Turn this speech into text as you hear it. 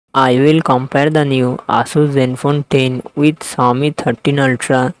I will compare the new Asus Zenfone 10 with Xiaomi 13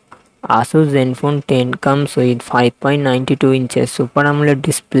 Ultra. Asus Zenfone 10 comes with 5.92 inches Super AMOLED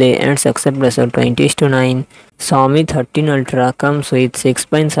display and success ratio 20:9. Xiaomi 13 Ultra comes with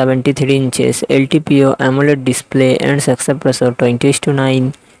 6.73 inches LTPO AMOLED display and success ratio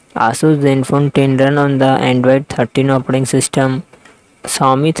 20:9. Asus Zenfone 10 run on the Android 13 operating system.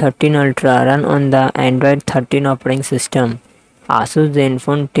 Xiaomi 13 Ultra run on the Android 13 operating system. Asus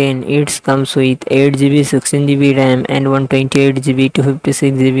Zenfone 10 it comes with 8GB 16GB RAM and 128GB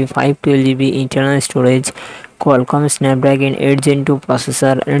 256GB 512GB internal storage, Qualcomm Snapdragon 8 Gen 2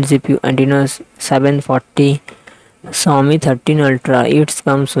 processor and GPU Adreno 740. Xiaomi 13 Ultra it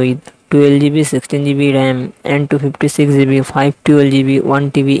comes with 12GB 16GB RAM and 256GB 512GB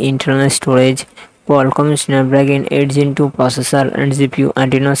 1TB internal storage, Qualcomm Snapdragon 8 Gen 2 processor and GPU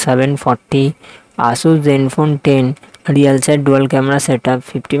Adreno 740. Asus Zenfone 10 real set dual camera setup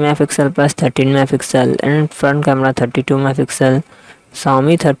 50 megapixel plus 13 megapixel and front camera 32 megapixel.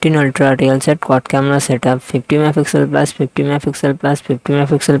 Xiaomi 13 Ultra real set quad camera setup 50 megapixel plus 50 megapixel plus 50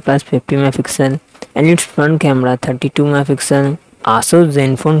 megapixel plus 50 megapixel and its front camera 32 megapixel. Asus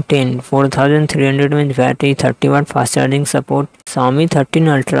Zenfone 10 4300 mAh battery 30 watt fast charging support. Xiaomi 13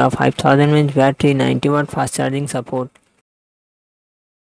 Ultra 5000 mAh battery 90 watt fast charging support.